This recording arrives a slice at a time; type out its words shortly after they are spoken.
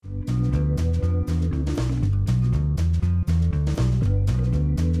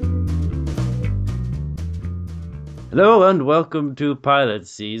Hello and welcome to pilot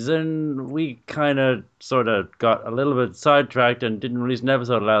season. We kind of sort of got a little bit sidetracked and didn't release an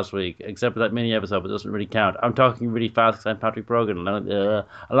episode last week, except for that mini episode, but it doesn't really count. I'm talking really fast because I'm Patrick Brogan.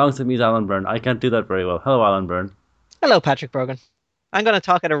 Alongside me is Alan Byrne. I can't do that very well. Hello, Alan Byrne. Hello, Patrick Brogan. I'm going to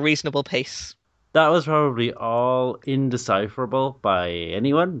talk at a reasonable pace. That was probably all indecipherable by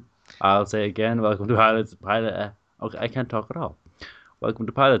anyone. I'll say again, welcome to pilot. Okay, I can't talk at all. Welcome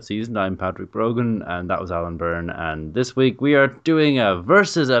to pilot season. I'm Patrick Brogan, and that was Alan Byrne. And this week we are doing a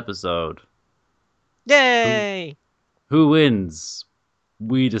versus episode. Who Yay! Who wins?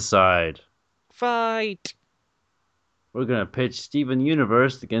 We decide. Fight! We're gonna pitch Steven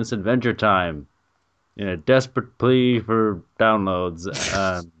Universe against Adventure Time in a desperate plea for downloads.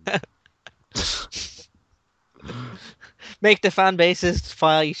 Make the fan bases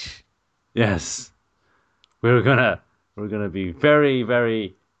fight. Yes, we're gonna be very,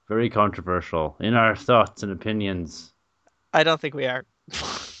 very, very controversial in our thoughts and opinions. I don't think we are.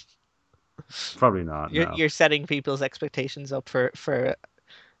 Probably not. You're No. you're setting people's expectations up for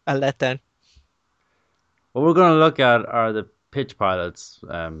a letdown. What we're gonna look at are the pitch pilots,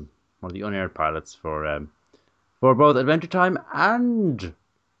 or the unaired pilots for both Adventure Time and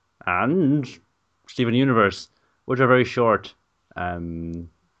Steven Universe, which are very short. Um,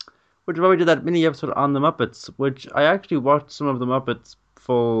 which is why we did that mini episode on the Muppets, which I actually watched some of the Muppets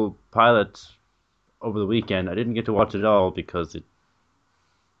full pilot over the weekend. I didn't get to watch it all because it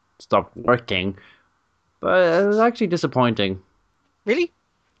stopped working, but it was actually disappointing. Really?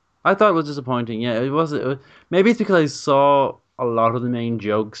 I thought it was disappointing. Yeah, maybe it's because I saw a lot of the main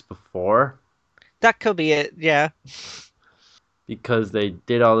jokes before, That could be it. Yeah. because they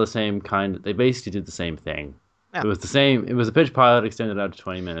did all the same kind. They basically did the same thing. Yeah. It was the same. It was a pitch pilot extended out to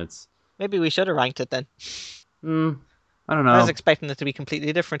 20 minutes. Maybe we should have ranked it then. Hmm. I don't I was know. expecting it to be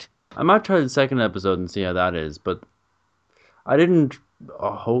completely different. I might try the second episode and see how that is, but I didn't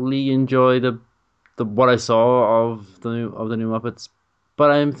wholly enjoy the what I saw of the new Muppets.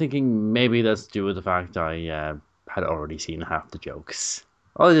 But I'm thinking maybe that's due to the fact I had already seen half the jokes.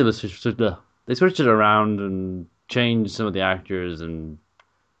 All they did was they switched it around and changed some of the actors, and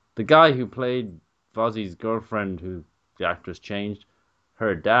the guy who played Fozzie's girlfriend, who the actress changed,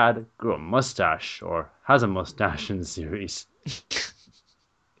 her dad grew a mustache or has a mustache in the series.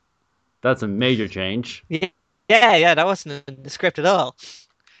 That's a major change. Yeah, yeah. That wasn't in the script at all.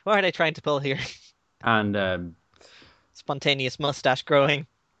 What are they trying to pull here? And Spontaneous mustache growing.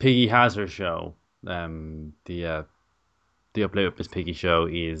 Piggy has her show. The Up Late with Miss Piggy show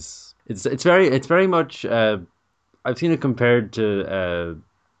is it's very much I've seen it compared to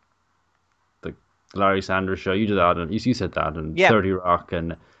the Larry Sanders Show. You did that, and you said that, and Yeah. 30 Rock,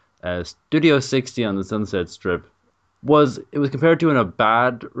 and Studio 60 on the Sunset Strip was compared to in a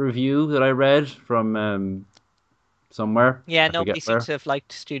bad review that I read from somewhere. Yeah, I forget nobody seems where. to have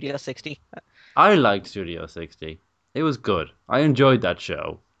liked Studio 60. I liked Studio 60. It was good. I enjoyed that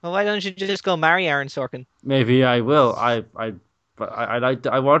show. Well, why don't you just go marry Aaron Sorkin? Maybe I will. I liked.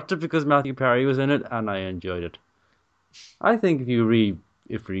 I watched it because Matthew Perry was in it, and I enjoyed it. I think if you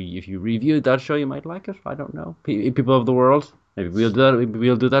reviewed that show, you might like it. I don't know. People of the world. Maybe we'll do that. Maybe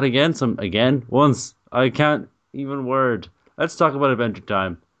we'll do that again. Once. I can't even word. Let's talk about Adventure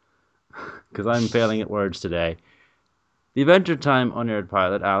Time because I'm failing at words today. The Adventure Time unaired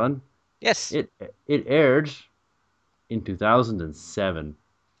pilot, Alan. Yes. It it aired in 2007.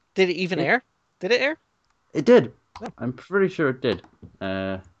 Did it even It air? Did it air? it did. No. I'm pretty sure it did.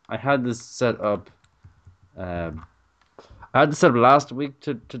 I had this set up. Um, I had this set up last week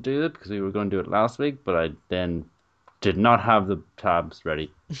to do it because we were going to do it last week, but I then did not have the tabs ready.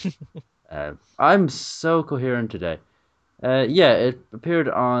 I'm so coherent today. Yeah, it appeared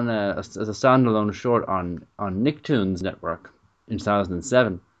on as a standalone short on Nicktoons Network in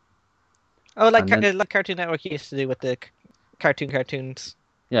 2007, Oh, and then like Cartoon Network used to do with the cartoons.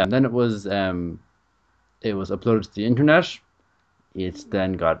 yeah, and then it was uploaded to the internet. It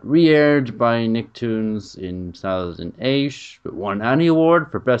then got re-aired by Nicktoons in 2008. It won an Annie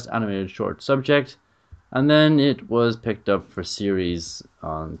Award for Best Animated Short Subject, and then it was picked up for series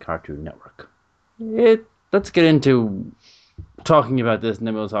on Cartoon Network. Let's get into talking about this, and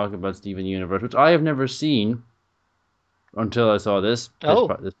then we'll talk about Steven Universe, which I have never seen until I saw this pitch.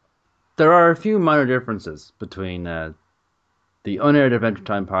 Oh, There are a few minor differences between the unaired Adventure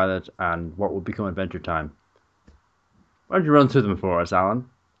Time pilot and what will become Adventure Time. Why don't you run through them for us, Alan?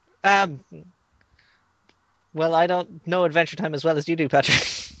 um, well, I don't know Adventure Time as well as you do, Patrick.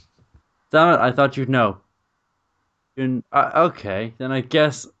 Damn it, I thought you'd know. Okay, then I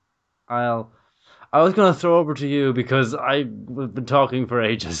guess I'll. I was gonna throw over to you because I've been talking for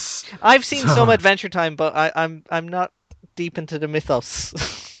ages. I've seen some So Adventure Time, but I'm not deep into the mythos.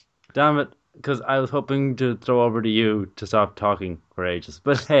 damn it, because I was hoping to throw over to you to stop talking for ages.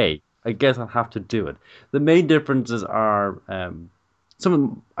 But hey, I guess I'll have to do it. The main differences are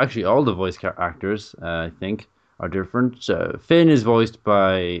actually all the actors, I think, are different. Finn is voiced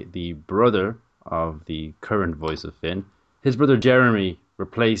by the brother of the current voice of Finn. His brother Jeremy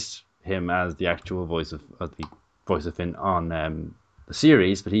replaced him as the actual voice of Finn on the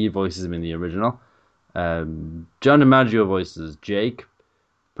series, but he voices him in the original. John DiMaggio voices Jake.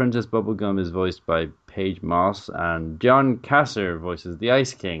 Princess Bubblegum is voiced by Paige Moss, and John Kasser voices the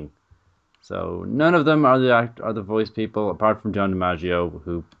Ice King. So none of them are the voice people, apart from John DiMaggio,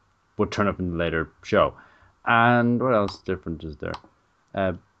 who would turn up in the later show. And what else different is there?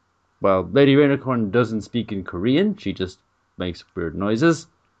 Uh, well, Lady Rainicorn doesn't speak in Korean; she just makes weird noises.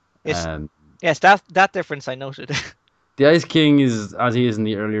 Yes, Um, yes, that difference I noted. the Ice King is, as he is in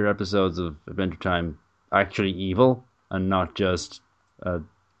the earlier episodes of Adventure Time, actually evil and not just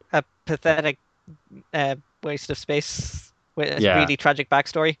A pathetic waste of space with a yeah, really tragic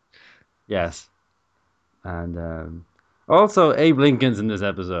backstory. yes. And also, Abe Lincoln's in this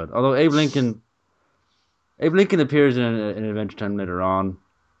episode. Although Abe Lincoln appears in Adventure Time later on,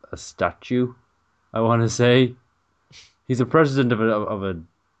 a statue. I want to say he's the president of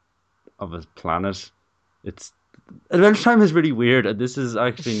a planet. It's Adventure Time is really weird, and this is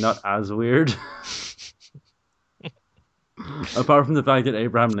actually not as weird. Apart from the fact that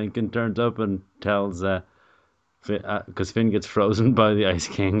Abraham Lincoln turns up and tells because Finn gets frozen by the Ice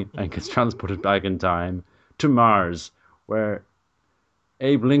King and gets transported back in time to Mars, where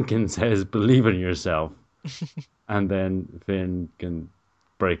Abe Lincoln says, "Believe in yourself," and then Finn can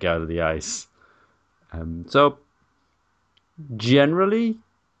break out of the ice. So generally,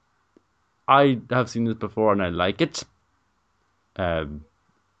 I have seen this before and I like it. Um,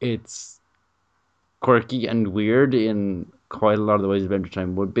 it's quirky and weird in quite a lot of the ways Adventure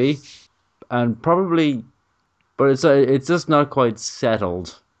Time would be, and probably, but it's just not quite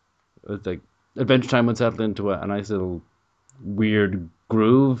settled. It's like Adventure Time would settle into a nice little weird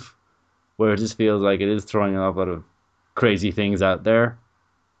groove where it just feels like it is throwing a lot of crazy things out there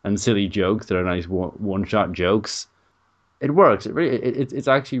and silly jokes that are nice one shot jokes. It works. It's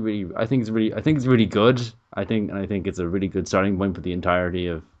actually really. I think it's really good. I think it's a really good starting point for the entirety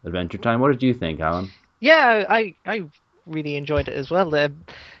of Adventure Time. What did you think, Alan? Yeah, I really enjoyed it as well.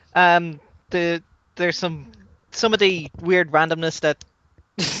 Um, the there's some of the weird randomness that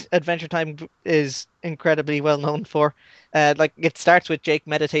Adventure Time is incredibly well known for. Like it starts with Jake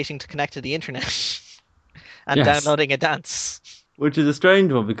meditating to connect to the internet and Yes, downloading a dance. which is a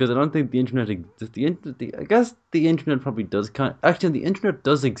strange one because I don't think the internet I guess the internet probably does actually the internet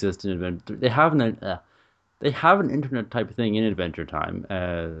does exist in Adventure. They have an internet type of thing in Adventure Time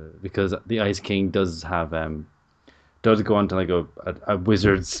because the Ice King does go onto like a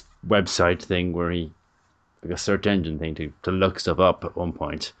wizard's website thing where he like a search engine thing to look stuff up at one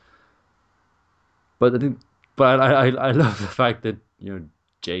point. But I think, but I love the fact that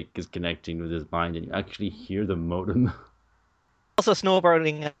Jake is connecting with his mind and you actually hear the modem. Also,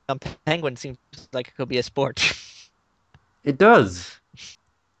 snowboarding on Penguin seems like it could be a sport. It does.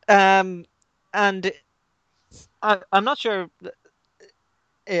 Um, and I'm not sure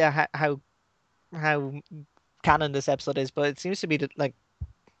how canon this episode is, but it seems to be like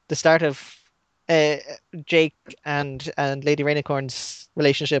the start of uh, Jake and Lady Rainicorn's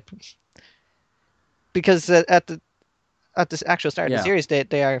relationship because at the actual start of the Yeah. series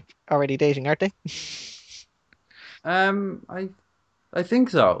they are already dating, aren't they? Um, I I think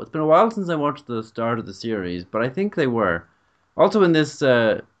so. It's been a while since I watched the start of the series, but I think they were. Also in this,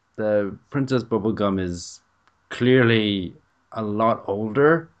 the Princess Bubblegum is clearly a lot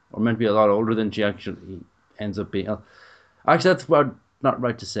older, or meant to be a lot older than she actually ends up being. Actually, that's not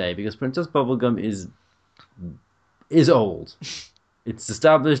right to say because Princess Bubblegum is old. It's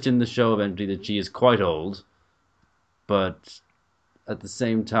established in the show eventually that she is quite old, but at the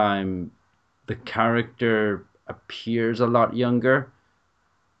same time, the character appears a lot younger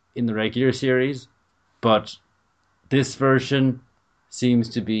in the regular series, but this version seems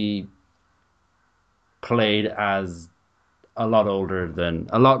to be played as a lot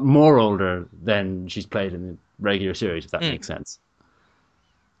more older than she's played in the regular series, if that Mm. makes sense.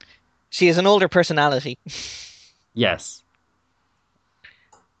 She is an older personality. Yes.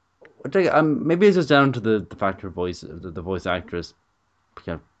 Maybe it's just down to the fact her voice, the voice actress,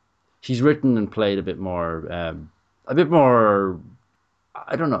 you know, she's written and played a bit more,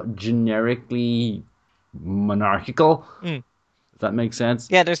 I don't know, generically monarchical. Mm. that makes sense.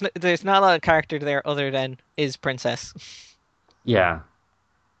 Yeah, there's not a lot of character there other than is princess. Yeah.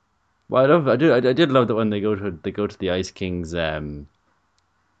 Well, I did love that when they go to the Ice King's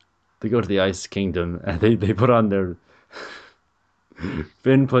they go to the Ice Kingdom and they put on their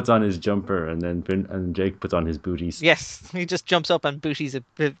Finn puts on his jumper and then Finn and Jake puts on his booties. Yes, he just jumps up and booties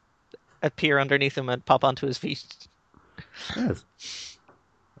appear underneath him and pop onto his feet. Yes.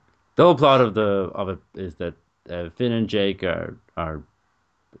 The whole plot of it is that Finn and Jake are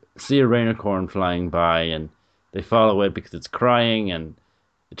see a rainicorn flying by and they follow it because it's crying and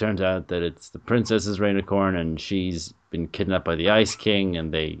it turns out that it's the princess's rainicorn and she's been kidnapped by the Ice King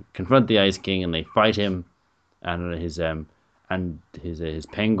and they confront the Ice King and they fight him and his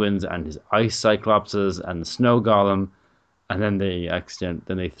penguins and his ice cyclopses and the snow golem and then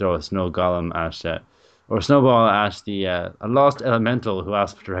they throw a snow golem at or a snowball at the a lost elemental who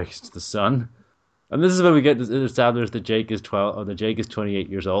asks for directions to the sun. And this is where we get established that Jake is 12 or that Jake is 28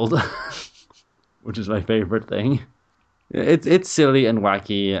 years old, which is my favorite thing. It's silly and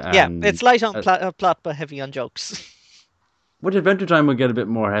wacky Yeah, and it's light on plot but heavy on jokes. which Adventure Time will get a bit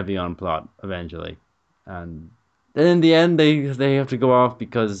more heavy on plot eventually. And then in the end they have to go off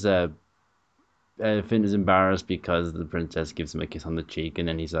because Finn is embarrassed because the princess gives him a kiss on the cheek and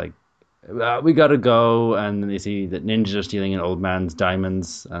then he's like we gotta go and then they see that ninjas are stealing an old man's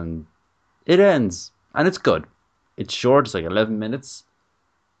diamonds and it ends, and it's good. It's short, it's like 11 minutes,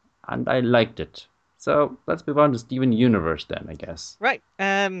 and I liked it. So let's move on to Steven Universe then, I guess. Right.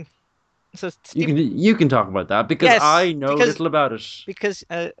 So You Steve, can talk about that because yes, I know little about it.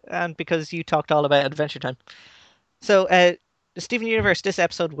 because you talked all about Adventure Time. So, the Steven Universe, this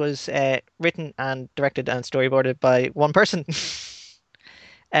episode was written and directed and storyboarded by one person,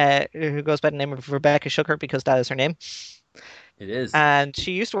 who goes by the name of Rebecca Sugar because that is her name. It is. And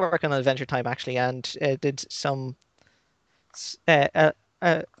she used to work on Adventure Time actually, and did some uh, uh,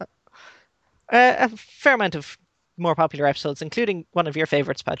 uh, a fair amount of more popular episodes, including one of your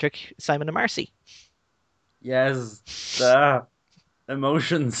favorites, Patrick, Simon and Marcy. Yes.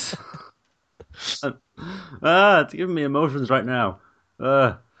 Emotions. It's giving me emotions right now.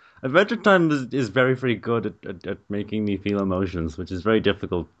 Uh, Adventure Time is very, very good at making me feel emotions, which is very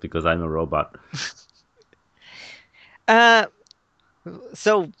difficult because I'm a robot. Uh,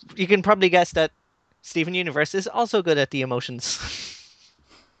 so you can probably guess that Steven Universe is also good at the emotions.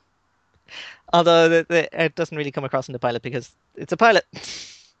 Although it doesn't really come across in the pilot because it's a pilot.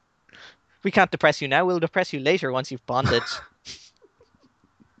 We can't depress you now. We'll depress you later once you've bonded.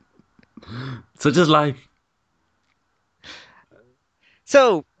 Such is life.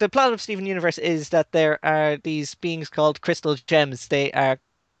 So the plot of Steven Universe is that there are these beings called crystal gems. They are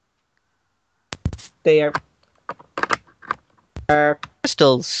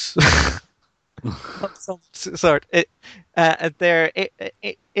crystals of some sort. They're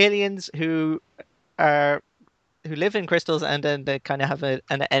aliens are who live in crystals and then they kind of have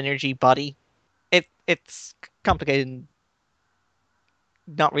an energy body. It's complicated, and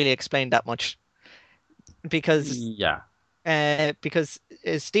not really explained that much because Yeah.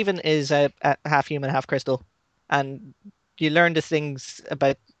 Stephen is a half human, half crystal, and you learn the things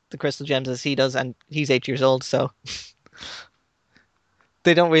about the crystal gems as he does, and he's 8 years old, so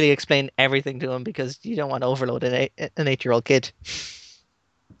they don't really explain everything to him because you don't want to overload an 8-year-old kid.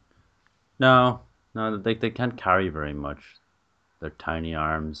 No, no, they can't carry very much. Their tiny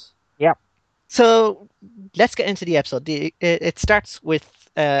arms. Yeah. So let's get into the episode. It starts with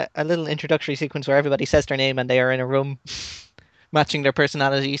a little introductory sequence where everybody says their name and they are in a room matching their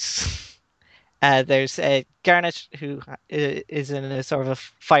personalities. There's Garnet, who is in a sort of a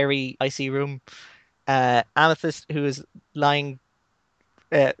fiery, icy room. Amethyst, who is lying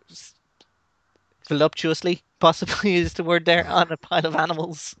uh, voluptuously, possibly is the word there, on a pile of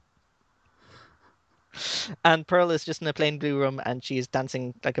animals. And Pearl is just in a plain blue room and she is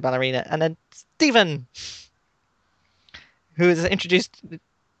dancing like a ballerina. And then Stephen, who is introduced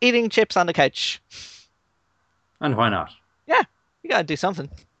eating chips on the couch. And why not? Yeah, you gotta do something.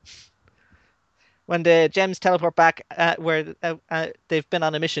 When the gems teleport back, where they've been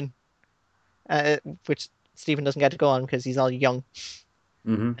on a mission, which Stephen doesn't get to go on because he's all young,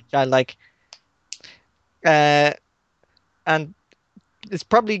 Mm-hmm. childlike, uh, and it's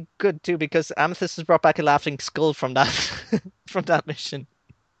probably good too because Amethyst has brought back a laughing skull from that from that mission.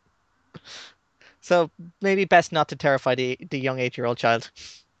 So maybe best not to terrify the young 8-year-old child.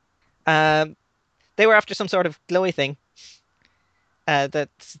 Um, they were after some sort of glowy thing that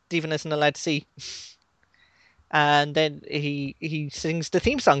Stephen isn't allowed to see, and then he sings the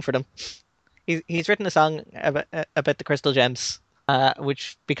theme song for them. He's written a song about the crystal gems,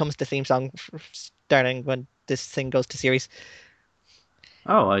 which becomes the theme song starting when this thing goes to series.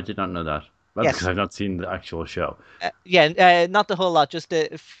 Oh, I did not know that. That's because Yes. I've not seen the actual show. Yeah, not the whole lot, just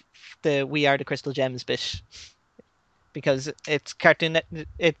the We Are the Crystal Gems bit, because it's Cartoon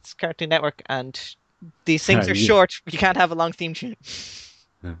Network, and these things are you, short. You can't have a long theme tune.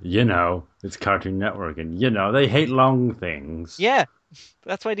 it's Cartoon Network, and they hate long things. Yeah,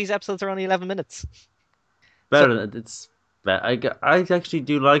 that's why these episodes are only 11 minutes. So Better than it's. I actually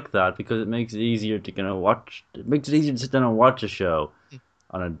do like that because it makes it easier to kind of watch. It makes it easier to sit down and watch a show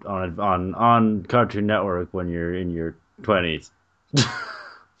on Cartoon Network when you're in your 20s,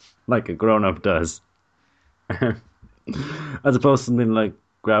 like a grown up does, as opposed to something like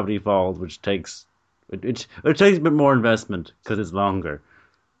Gravity Falls, which it takes a bit more investment because it's longer.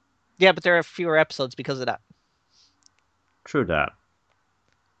 yeah, but there are fewer episodes because of that. True that.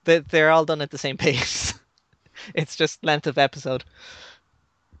 They're all done at the same pace. It's just length of episode.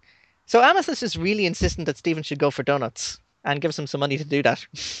 So Amethyst is really insistent that Steven should go for donuts and gives him some money to do that.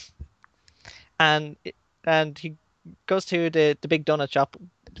 And he goes to the big donut shop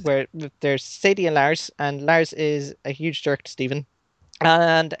where there's Sadie and Lars is a huge jerk to Steven.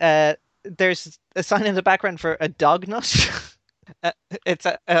 And there's a sign in the background for a dog nut. Uh, it's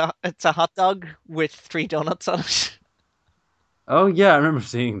a hot dog with three donuts on it. Oh yeah, I remember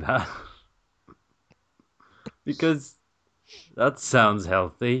seeing that because that sounds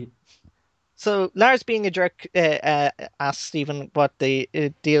healthy. So Lars, being a jerk, asks Stephen what the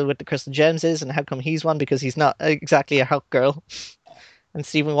deal with the Crystal Gems is and how come he's one because he's not exactly a hot girl. And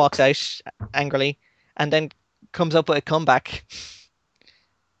Stephen walks out angrily, and then comes up with a comeback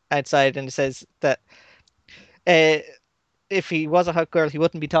outside and says that uh, if he was a hot girl, he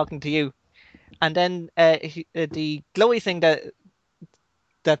wouldn't be talking to you. And then the glowy thing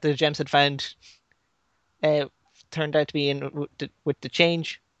that the gems had found uh, turned out to be in with the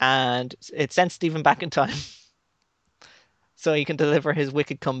change, and it sent Stephen back in time so he can deliver his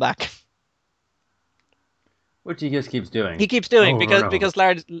wicked comeback. Which he just keeps doing He keeps doing over and over. because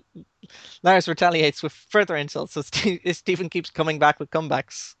Lars retaliates with further insults, so Stephen keeps coming back with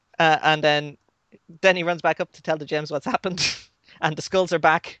comebacks, and then he runs back up to tell the gems what's happened, and the skulls are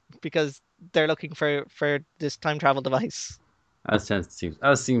back because they're looking for this time travel device.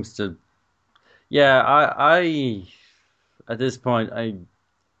 That seems to. Yeah, I at this point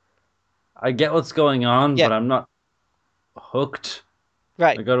I get what's going on, Yeah, but I'm not hooked.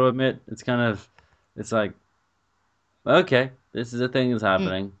 right. I got to admit, it's like okay, this is a thing that's Hmm.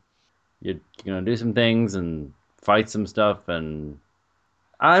 happening. You're gonna do some things and fight some stuff, and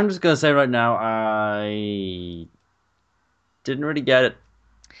I'm just gonna say right now, I didn't really get it.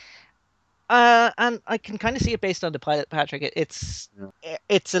 And I can kind of see it based on the pilot, Patrick. It's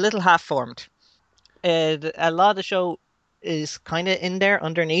a little half formed. A lot of the show is kind of in there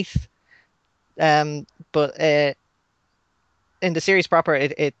underneath, but in the series proper,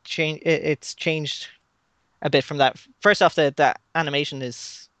 it's changed a bit from that. First off, the animation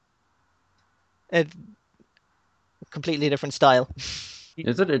is a completely different style.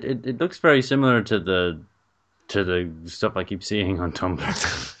 Is it? It looks very similar to the stuff I keep seeing on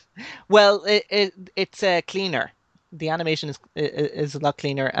Tumblr. Well, it's cleaner. The animation is a lot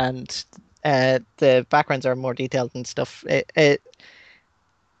cleaner, and the backgrounds are more detailed and stuff.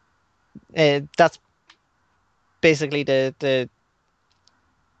 That's basically the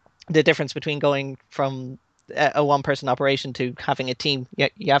difference between going from a one person operation to having a team.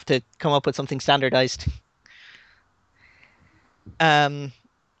 You have to come up with something standardized. Um,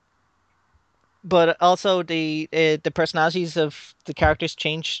 but also the personalities of the characters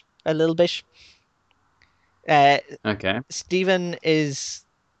change a little bit. Uh, Okay. Stephen is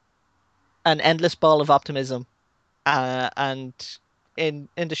an endless ball of optimism, and in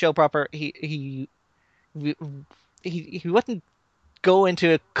the show proper, he wouldn't go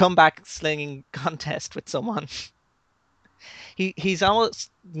into a comeback slinging contest with someone. He's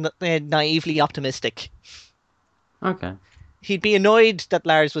almost naively optimistic. Okay. He'd be annoyed that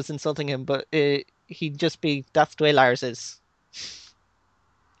Lars was insulting him, but he'd just be that's the way Lars is.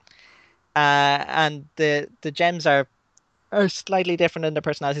 And the gems are slightly different in their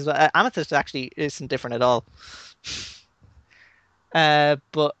personalities. Amethyst actually isn't different at all.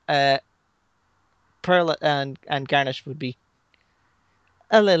 But Pearl and Garnet would be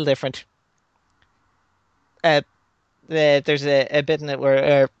a little different. Uh, there's a bit in it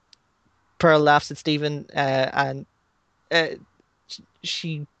where Pearl laughs at Steven, and uh,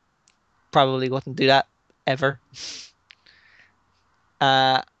 she probably wouldn't do that ever.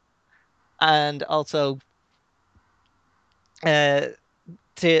 Uh, and also, uh,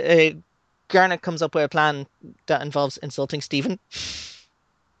 to Garnet comes up with a plan that involves insulting Steven,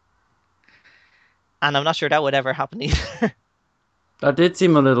 and I'm not sure that would ever happen either. That did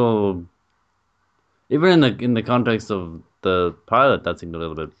seem a little, even in the context of the pilot, that seemed a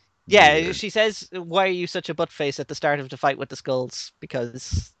little bit Yeah, weird. she says, "Why are you such a butt face at the start of the fight with the skulls?"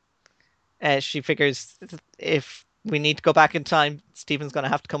 Because she figures if we need to go back in time, Stephen's going to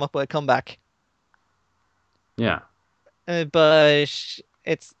have to come up with a comeback. Yeah, But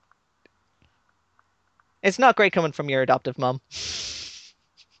it's it's not great coming from your adoptive mom.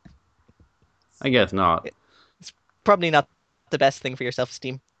 I guess not. It's probably not the best thing for your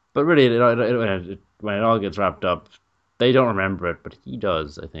self-esteem. But really, when it all gets wrapped up, they don't remember it, but he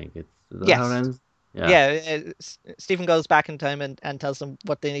does. I think is that how it Yes. ends? Yeah. Yeah, Stephen goes back in time and tells them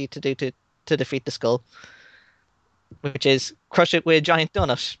what they need to do to defeat the skull, which is crush it with a giant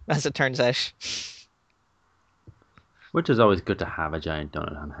donut, as it turns out. Which is always good to have a giant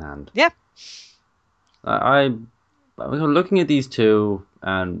donut on hand. Yeah, I, I was looking at these two,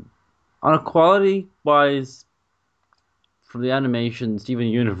 and on a quality wise, from the animation, Steven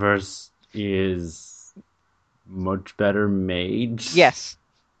Universe is much better made yes.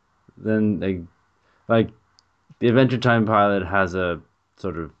 than like the Adventure Time pilot has a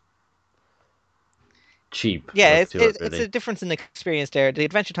sort of cheap Yeah, look to it, it's a really. difference in experience there. The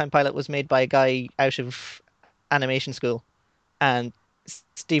Adventure Time pilot was made by a guy out of animation school, and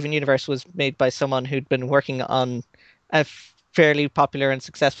Steven Universe was made by someone who'd been working on a fairly popular and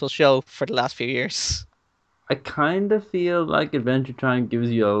successful show for the last few years. I kind of feel like Adventure Time gives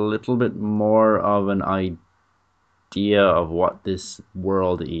you a little bit more of an idea of what this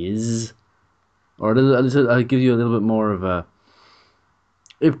world is, or it gives you a little bit more of a.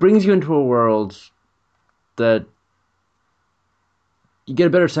 It brings you into a world that you get a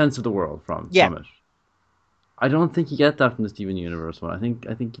better sense of the world Yeah, from it. I don't think you get that from the Steven Universe one. I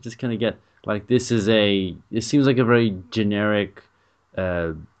think you just kind of get like this is a. It seems like a very generic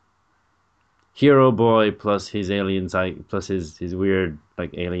uh, hero boy plus his alien side plus his weird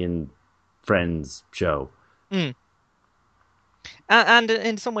like alien friends show. mm. And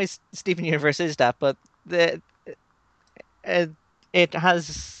in some ways, Steven Universe is that, but the uh, it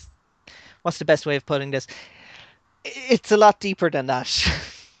has what's the best way of putting this? It's a lot deeper than that.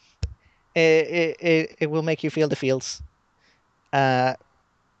 It will make you feel the feels. Uh,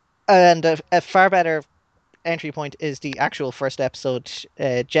 and a far better entry point is the actual first episode,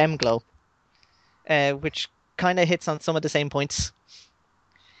 Gem Glow, which kind of hits on some of the same points,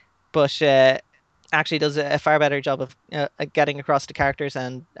 but actually does a far better job of getting across the characters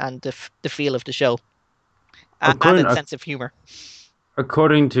and the feel of the show and According its sense of humor.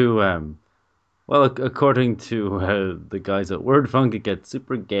 according to well according to the guys at Wordfunk, it gets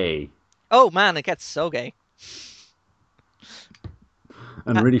super gay Oh man, it gets so gay.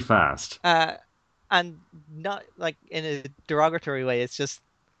 and Uh, really fast. uh, and not like in a derogatory way. It's just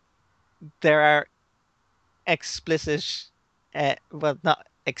there are explicit, well, not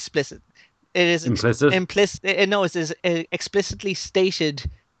explicit. It is Implicit. implicit. No, it is explicitly stated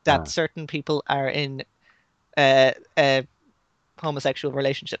that Uh, certain people are in uh, uh, homosexual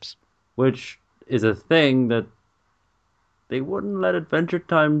relationships. which is a thing that they wouldn't let Adventure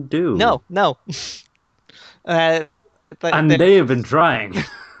Time do. No, no. Uh, but And they have been trying.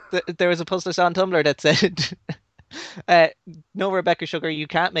 there was a post I saw on Tumblr that said, uh, "No, Rebecca Sugar, you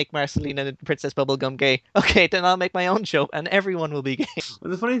can't make Marcelina and Princess Bubblegum gay." Okay, then I'll make my own show, and everyone will be gay.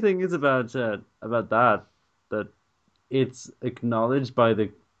 But the funny thing is about that that it's acknowledged by the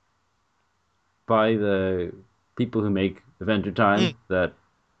people who make Adventure Mm, Time that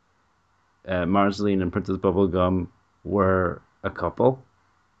Marceline and Princess Bubblegum were a couple,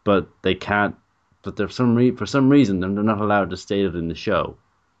 but they can't. But there's for some reason they're not allowed to state it in the show.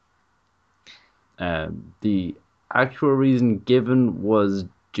 The actual reason given was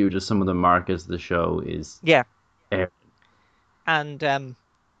due to some of the markets the show is yeah, aired. and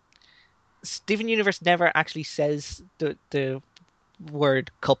Steven Universe never actually says the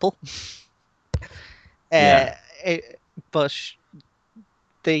word couple, uh, Yeah, but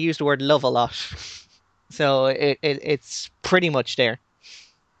they use the word love a lot, so it's pretty much there.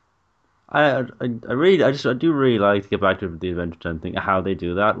 I really I do really like to get back to the Adventure Time thing, how they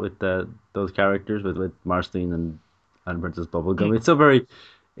do that with those characters with Marceline and Princess Mm, Bubblegum. It's so very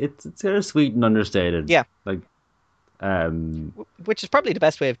it's kind of sweet and understated. yeah, Like um which is probably the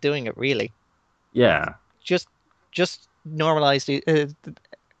best way of doing it, really. yeah. Just just normalize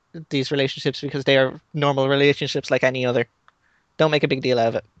these relationships because they are normal relationships like any other. Don't make a big deal out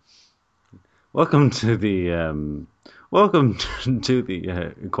of it. Welcome to the welcome to the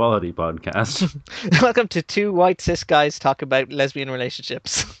Equality podcast. Welcome to two white cis guys talk about lesbian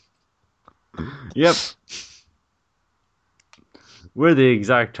relationships. Yep, we're the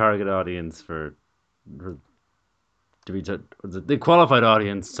exact target audience for to be the qualified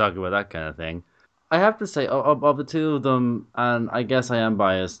audience to talk about that kind of thing. I have to say, of the two of them, and I guess I am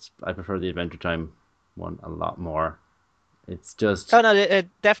biased, I prefer the Adventure Time one a lot more. It's just, Oh no,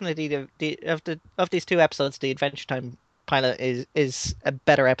 definitely of these two episodes, the Adventure Time pilot is a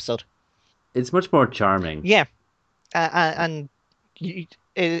better episode. it's much more charming. Yeah, and you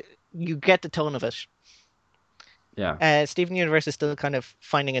you get the tone of it. Yeah. Steven Universe is still kind of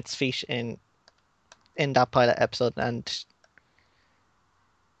finding its feet in that pilot episode, and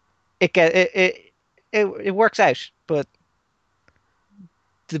it get it works out, but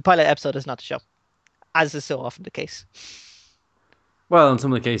the pilot episode is not the show, as is so often the case. Well, in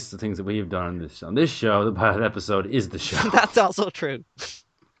some of the cases, the things that we've done on this show, the pilot episode is the show, That's also true.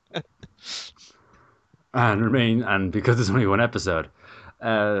 and because there's only one episode,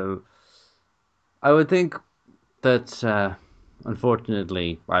 uh, I would think that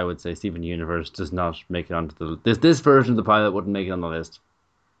unfortunately, I would say Steven Universe does not make it onto this version of the pilot wouldn't make it on the list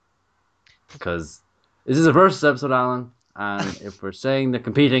because this is a versus episode, Alan, and if we're saying they're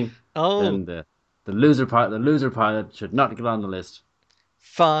competing, Oh, then the loser pilot should not get on the list.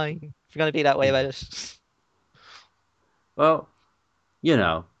 fine. If you're gonna be that way about it. Well, you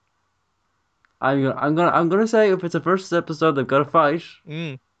know, I'm gonna say if it's a versus episode, they've got to fight,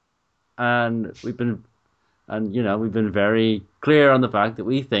 Mm. and we've been very clear on the fact that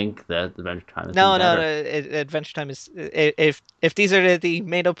we think that Adventure Time has been No. better. Adventure Time is if these are the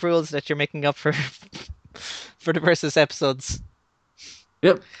made up rules that you're making up for for the versus episodes,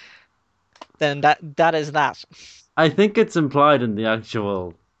 Yep, then that is that. I think it's implied in the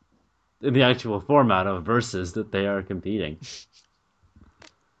actual format of versus that they are competing,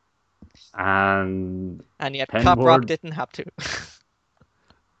 and And yet Cop Rock Penward. didn't have to.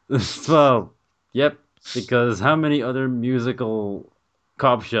 Well, yep, because how many other musical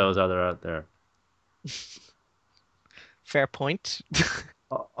cop shows are there out there? Fair point.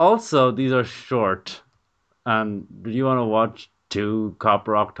 Also, these are short. And do you want to watch two cop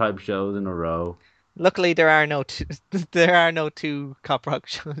rock type shows in a row? Luckily, there are no there are no two Cop Rock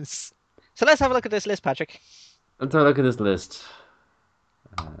shows. So let's have a look at this list, Patrick. Let's have a look at this list.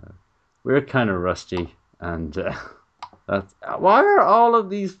 We're kind of rusty, and that's why are all of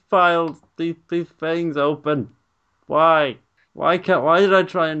these files, these things open? Why? Why did I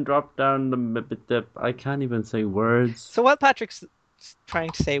try and drop down I can't even say words. So while Patrick's trying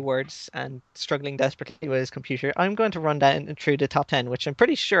to say words and struggling desperately with his computer, I'm going to run down through the top 10, which I'm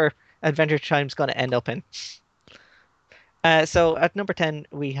pretty sure Adventure Time's going to end up in. So at number 10,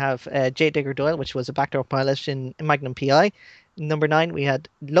 we have J. Digger Doyle, which was a backdoor pilot in Magnum PI. Number 9, we had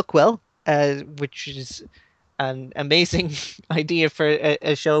Luckwell, which is an amazing idea for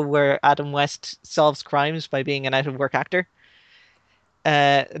a show where Adam West solves crimes by being an out of work actor.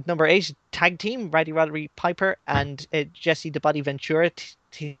 Number 8, Tag Team, Roddy Piper and Jesse the Body Ventura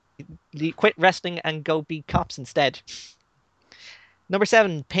to quit wrestling and go be cops instead. Number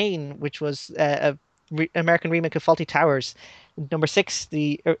 7, Pain, which was American remake of Faulty Towers. Number 6,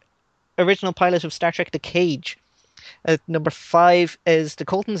 the original pilot of Star Trek The Cage. Number 5 is The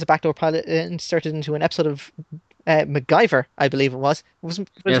Coltons, a backdoor pilot inserted into an episode of MacGyver, I believe it was. Was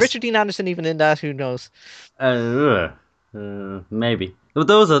Yes. Richard Dean Anderson even in that? Who knows? Maybe.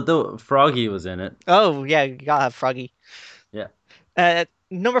 Though Froggy was in it. Oh, yeah, you gotta have Froggy. Yeah.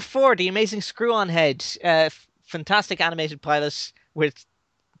 Number 4, The Amazing Screw-On Head. Fantastic animated pilot with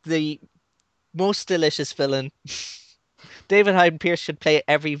the most delicious villain. David Hyde Pierce should play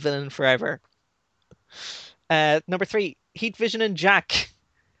every villain forever. Number 3, Heat Vision and Jack.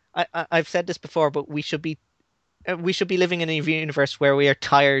 I've said this before, but we should be living in a universe where we are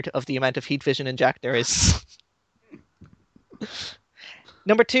tired of the amount of Heat Vision and Jack there is.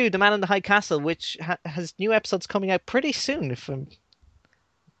 Number 2, The Man in the High Castle, which has new episodes coming out pretty soon, if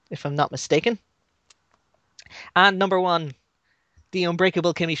I'm not mistaken. And number 1, The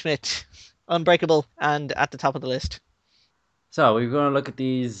Unbreakable Kimmy Schmidt. Unbreakable and at the top of the list. So we're going to look at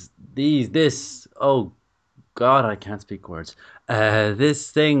this. Oh God, I can't speak words.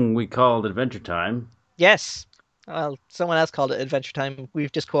 This thing we called Adventure Time. Yes. Well, someone else called it Adventure Time.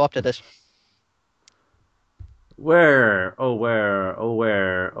 We've just co-opted it. Where on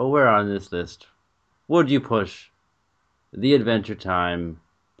this list would you push the Adventure Time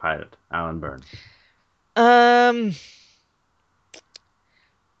pilot, Alan Byrne?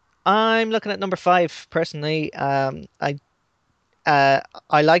 I'm looking at number 5 personally. I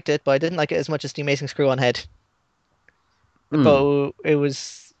liked it, but I didn't like it as much as The Amazing Screw-On Head. But it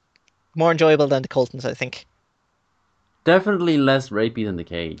was more enjoyable than The Coltons, I think. Definitely less rapey than The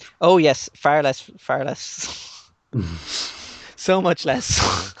Cage. Oh yes, far less, far less. So much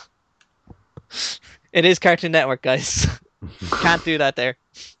less. It is Cartoon Network, guys. Can't do that there.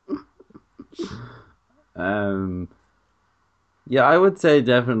 Um, yeah, I would say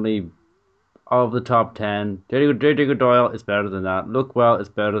definitely of the top 10, Dirty Digger Doyle is better than that. Look Well is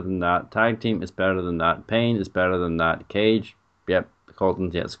better than that. Tag Team is better than that. Pain is better than that. Cage, yep.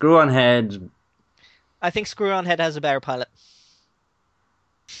 Colton, yeah. Screw on Head. I think Screw On Head has a better pilot.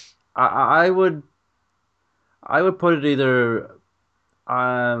 I would put it either.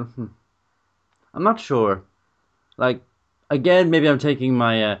 I'm not sure. Like again, maybe I'm taking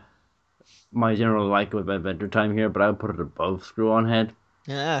my general like of Adventure Time here, but I would put it above Screw On Head.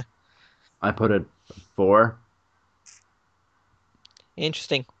 Yeah, I put it 4.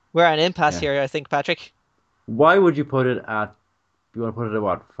 interesting. We're at an impasse Yeah. here, I think, Patrick. Why would you put it at? You want to put it at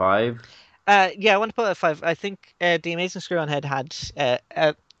what, 5? Yeah, I want to put it at 5. I think The Amazing Screw On Head had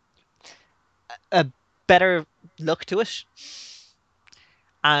a better look to it,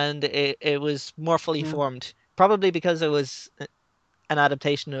 and it was more fully Yeah. formed. Probably because it was an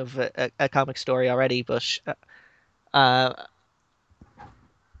adaptation of a comic story already, but uh,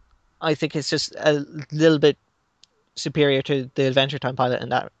 I think it's just a little bit superior to the Adventure Time pilot in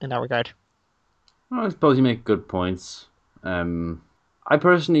that regard. Well, I suppose you make good points. Um, I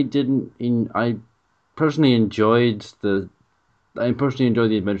personally didn't. I personally enjoyed the. I personally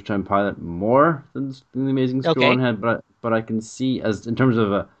enjoyed the Adventure Time pilot more than the Amazing Screw On Okay. Head, but I can see as in terms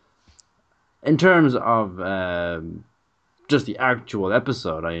of just the actual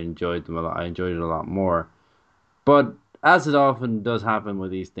episode, I enjoyed them a lot. I enjoyed it a lot more. But as it often does happen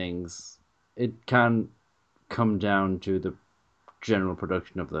with these things, it can come down to the general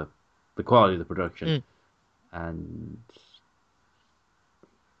production of the quality of the production, Mm. and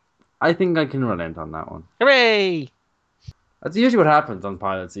I think I can relent on that one. Hooray! That's usually what happens on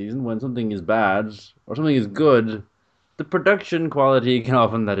pilot season when something is bad or something is good. The production quality can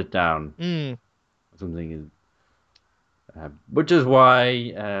often let it down. Mm. Something is, which is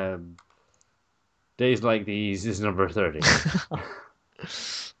why days like these is number 30.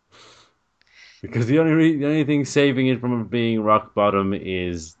 Because the only thing saving it from being rock bottom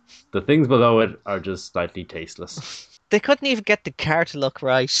is the things below it are just slightly tasteless. They couldn't even get the car to look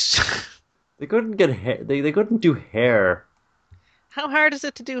right. They couldn't get hair. They couldn't do hair. How hard is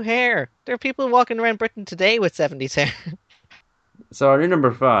it to do hair? There are people walking around Britain today with 70s hair. So our new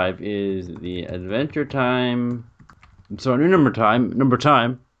number 5 is the Adventure Time. So our new number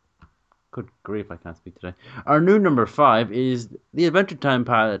time. Good grief, I can't speak today. Our new number 5 is the Adventure Time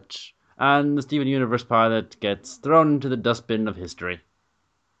pilot, and the Steven Universe pilot gets thrown into the dustbin of history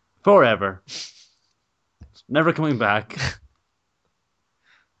forever. It's never coming back.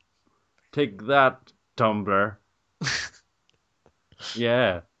 Take that, Tumblr.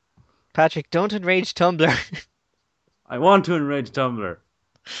 Yeah, Patrick, don't enrage Tumblr. I want to enrage Tumblr.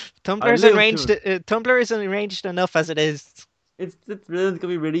 I Tumblr's live enraged. to. Tumblr is enraged enough as it is. It's gonna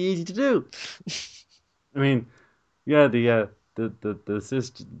be really easy to do. I mean, yeah, the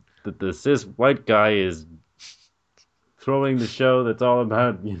cis white guy is throwing the show that's all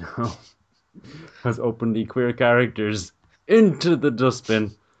about has openly queer characters into the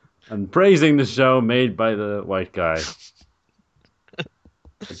dustbin and praising the show made by the white guy.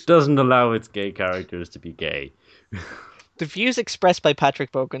 It doesn't allow its gay characters to be gay. The views expressed by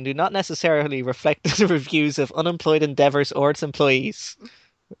Patrick Bogan do not necessarily reflect the reviews of Unemployed Endeavours or its employees,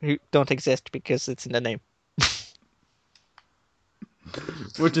 who don't exist because it's in the name.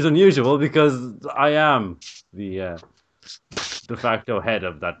 Which is unusual because I am the de facto head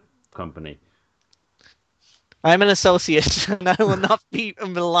of that company. I'm an associate, and I will not be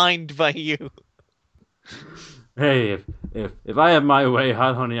maligned by you. Hey, if I have my way,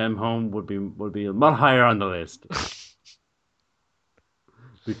 Hot Honey I'm Home would be a lot higher on the list.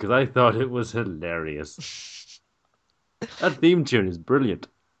 Because I thought it was hilarious. That theme tune is brilliant.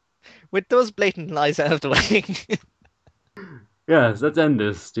 With those blatant lies out of the way. Yes, let's end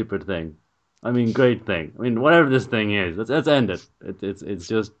this stupid thing. I mean, great thing. I mean, whatever this thing is, let's end it. It's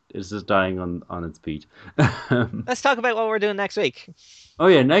just dying on its feet. Let's talk about what we're doing next week. Oh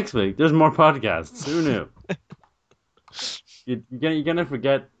yeah, next week there's more podcasts. Who knew? You kind of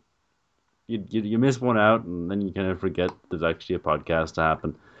forget. You miss one out, and then you kind of forget there's actually a podcast to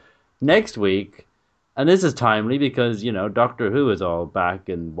happen next week. And this is timely because Doctor Who is all back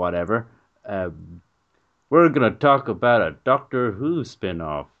and whatever. We're gonna talk about a Doctor Who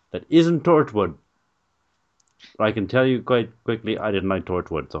spin-off that isn't Torchwood. But I can tell you quite quickly, I didn't like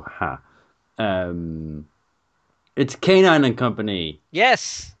Torchwood, so ha. It's Canine and Company.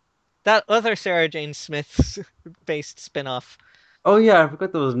 Yes, that other Sarah Jane Smith based spin-off. Oh yeah, I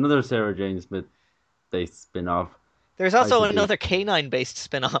forgot there was another Sarah Jane Smith based spin-off. There's I also should be. another canine based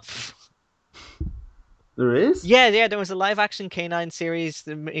spin-off. There is? Yeah. There was a live action K9 series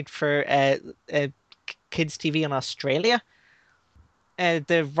made for kids TV in Australia.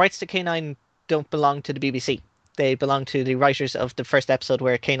 The rights to K9 don't belong to the BBC. They belong to the writers of the first episode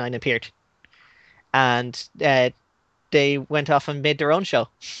where K9 appeared, and they went off and made their own show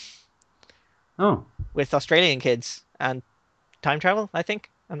Oh, with Australian kids and time travel. I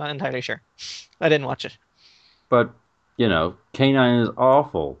think I'm not entirely sure. I didn't watch it but K9 is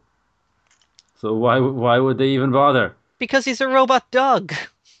awful. So why would they even bother? because he's a robot dog.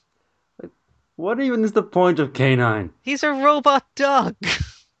 What even is the point of K9? He's a robot dog.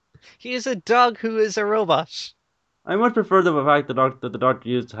 He is a dog who is a robot. I much prefer the fact that the doctor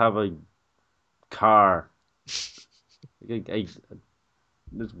used to have a car, this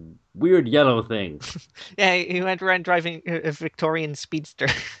weird yellow thing, Yeah, he went around driving a Victorian speedster.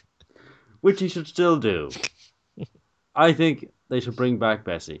 which he should still do. I think they should bring back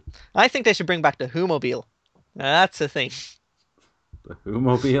Bessie, I think they should bring back the Whomobile. That's the thing. the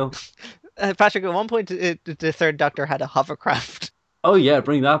Whomobile. Patrick, at one point, the Third Doctor had a hovercraft. Oh yeah,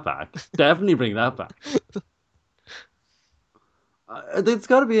 bring that back. Definitely bring that back. It's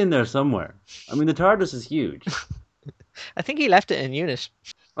got to be in there somewhere. I mean, the TARDIS is huge. I think he left it in unit.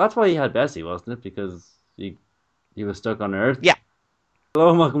 That's why he had Bessie, wasn't it? Because he was stuck on Earth. Yeah. Hello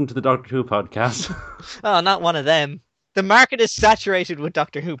and welcome to the Doctor Who podcast. Oh, not one of them. The market is saturated with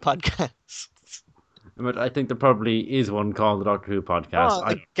Doctor Who podcasts. But I think there probably is one called the Doctor Who podcast. Oh,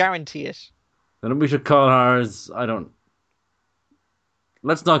 I guarantee it. Then we should call ours. I don't.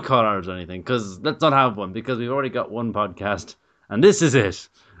 Let's not call ours anything, because let's not have one, because we've already got one podcast, and this is it.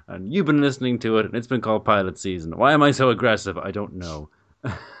 And you've been listening to it, and it's been called Pilot Season. Why am I so aggressive? I don't know.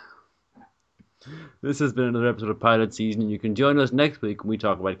 This has been another episode of Pilot Season. You can join us next week when we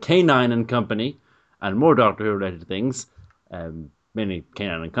talk about K9 and Company and more Doctor Who related things, mainly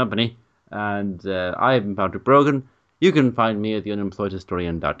K9 and Company. And I have been Patrick Brogan. You can find me at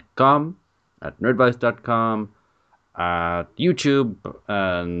theunemployedhistorian.com, at nerdvice.com, at YouTube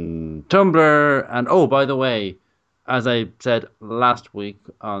and Tumblr. And oh, by the way, as I said last week,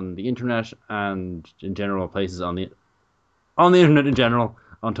 on the internet and in general places on the internet in general,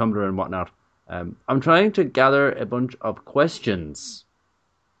 on Tumblr and whatnot, I'm trying to gather a bunch of questions,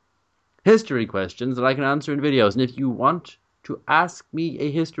 history questions that I can answer in videos. And if you want to ask me a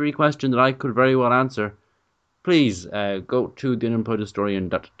history question that I could very well answer, please go to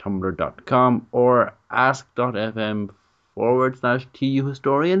theunemployedhistorian.tumblr.com or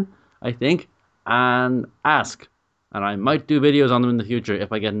ask.fm/TUhistorian, I think, and ask. And I might do videos on them in the future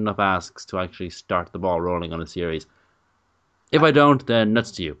if I get enough asks to actually start the ball rolling on a series. If I don't, then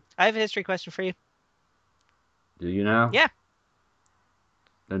nuts to you. I have a history question for you. Do you now? Yeah.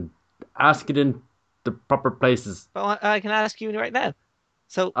 Then ask it in the proper places. Well, I can ask you right now.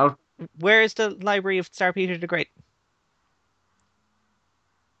 So, I'll... where is the Library of Tsar Peter the Great?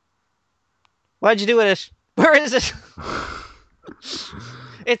 What'd you do with it? Where is it?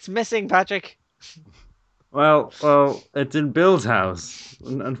 It's missing, Patrick. Well, it's in Bill's house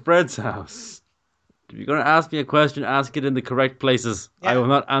and Fred's house. If you're going to ask me a question, ask it in the correct places. Yeah. I will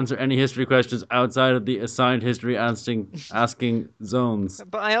not answer any history questions outside of the assigned history asking zones.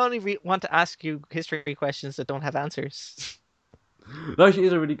 But I only want to ask you history questions that don't have answers. There actually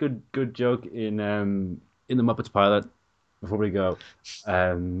is a really good joke in the Muppets pilot, before we go,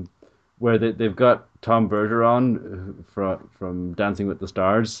 where they've got Tom Bergeron from Dancing with the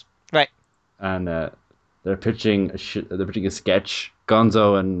Stars, Right. and they're pitching a sketch.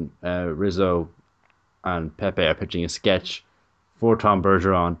 Gonzo and Rizzo and Pepe are pitching a sketch for Tom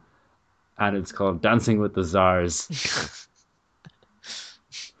Bergeron, and it's called Dancing with the Czars,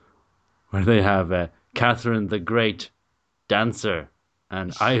 where they have Catherine the Great, dancer,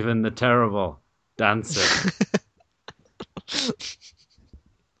 and Ivan the Terrible, dancer.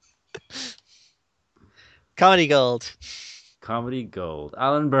 Comedy gold. Comedy gold.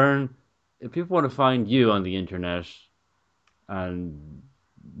 Alan Byrne, if people want to find you on the internet, and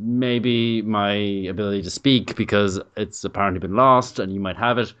maybe my ability to speak because it's apparently been lost and you might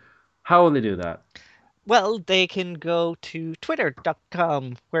have it, how will they do that? Well, they can go to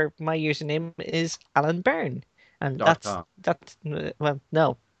twitter.com where my username is Alan Byrne. And that's well,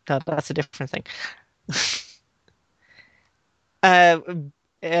 no, that's a different thing.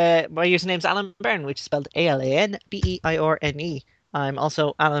 My username's Alan Byrne, which is spelled ALANBEIRNE. I'm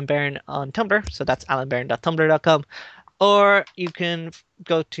also Alan Byrne on Tumblr, so that's alanbyrne.tumblr.com. Or you can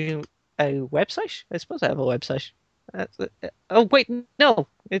go to a website. I suppose I have a website. Oh wait, no,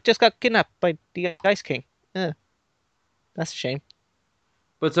 it just got kidnapped by the Ice King. That's a shame.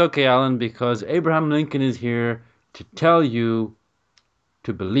 But it's okay, Alan, because Abraham Lincoln is here to tell you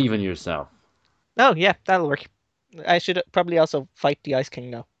to believe in yourself. Oh yeah, that'll work. I should probably also fight the Ice King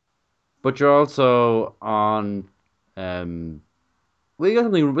now. But you're also on. Um, we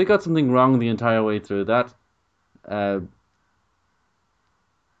got something wrong the entire way through that. Uh,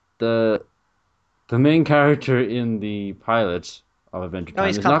 the the main character in the pilot of Adventure No, Time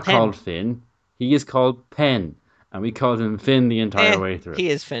he's is called not Pen. called Finn. He is called Pen, and we called him Finn the entire Eh, way through. he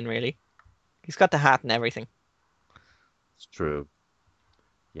is Finn, really. He's got the hat and everything. It's true.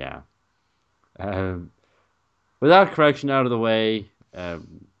 Yeah. Um, with that correction out of the way, I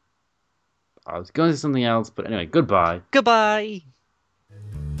was going to say something else, but anyway, goodbye. Goodbye.